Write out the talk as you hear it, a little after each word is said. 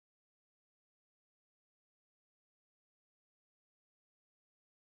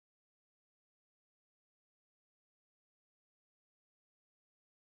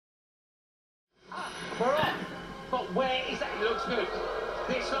We're off. But where is that? It looks good.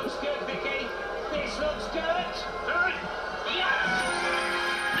 This looks good, Vicky. This looks good. Good. Yes!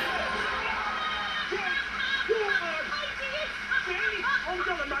 I've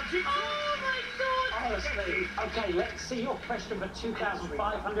got a magic. Oh my God! Honestly. Okay, let's see your question for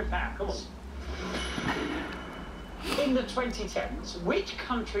 £2,500. Come on. In the 2010s, which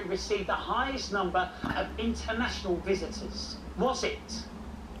country received the highest number of international visitors? Was it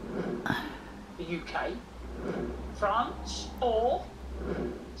the UK, France, or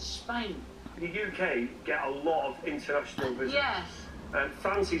Spain? The UK get a lot of international visitors. Yes.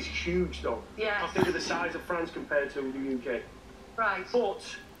 France is huge, though. Yes. I think of the size of France compared to the UK. Right. But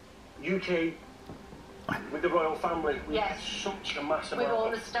UK, with the royal family, we've Yes. such a massive With all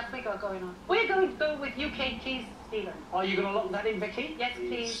amount the stuff we got going on. We're going to go with UK, please, Stephen. Are you going to lock that in, Vicky? Yes,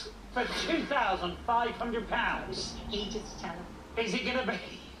 please. For £2,500. You just tell him. Is it going to be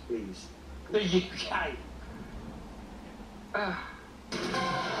Please. the UK?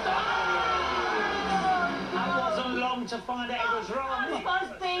 That wasn't long to find out it was wrong.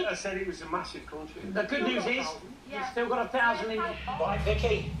 I said it was a massive country. The good news is, Yeah. you've still got 1,000 in. Right,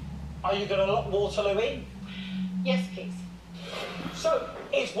 Vicky, are you going to lock Waterloo in? Yes, please. So,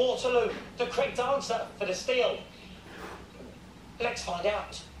 is Waterloo the correct answer for the steal? Let's find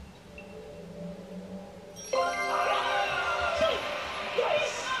out.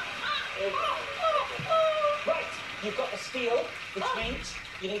 Yes! Right, you've got the steal, which means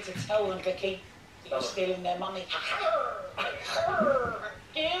you need to tell them, Vicky, that you're stealing their money.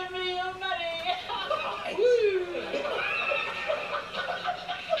 Give me your money.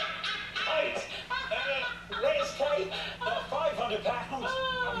 Right, let's take the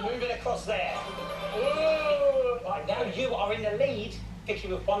 £500 and move it across there. Right, now you are in the lead, Vicky,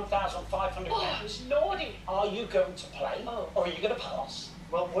 with £1,500. Naughty. Are you going to play, Oh. or are you going to pass?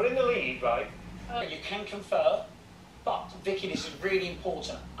 Well, we're in the lead, right? You can confer, but Vicky, this is really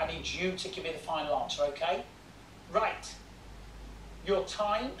important. I need you to give me the final answer, okay? Right. Your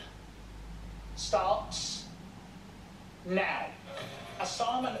time starts now.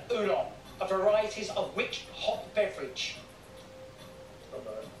 Assam and oolong are varieties of which hot beverage?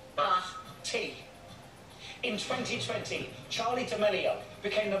 Pass. Tea. In 2020, Charlie D'Amelio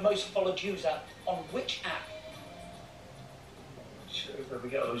became the most followed user on which app? We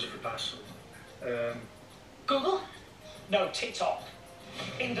get loads if we pass. Google. No, TikTok.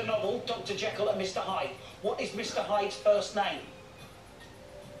 In the novel, Dr. Jekyll and Mr. Hyde, what is Mr. Hyde's first name?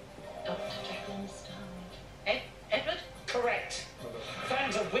 Dr. Jekyll and Mr. Hyde. Edward? Correct.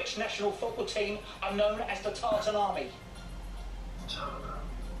 Fans of which national football team are known as the Tartan Army?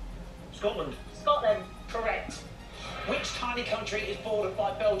 Scotland. Scotland. Correct. Which tiny country is bordered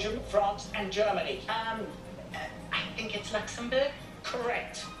by Belgium, France and Germany? I think it's Luxembourg.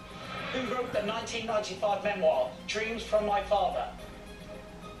 Correct. Who wrote the 1995 memoir, Dreams from My Father?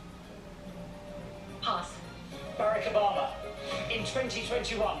 Pass. Barack Obama. In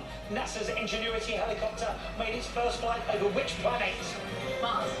 2021, NASA's Ingenuity helicopter made its first flight over which planet?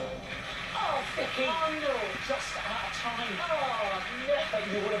 Mars. Oh, Vicky! Oh no. Just out of time. Oh no. But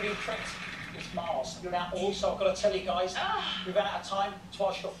you would have been correct. It's Mars. Now, also, I've got to tell you guys, we've run out of time to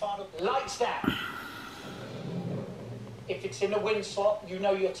ask your final. Lights down. If it's in the win slot, you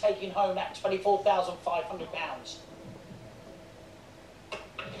know you're taking home that £24,500.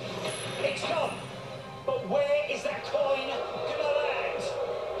 It's gone. But where is that coin gonna land?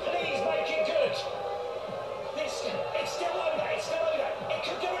 Please make it good. It's still over. It's still over. It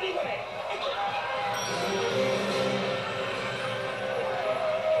could go anywhere.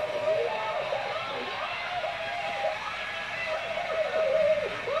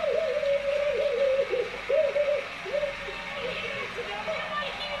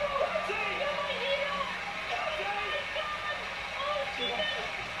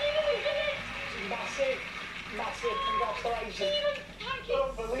 Massive congratulations. Thank you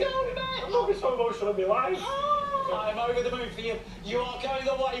Don't believe so it. much. I'm not be so emotional in my life. Oh, I'm over the moon for you. You are going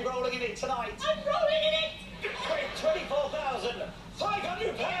away rolling in it tonight. I'm rolling in it. With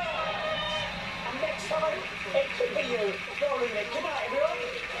 £24,500. And next time, it could be you.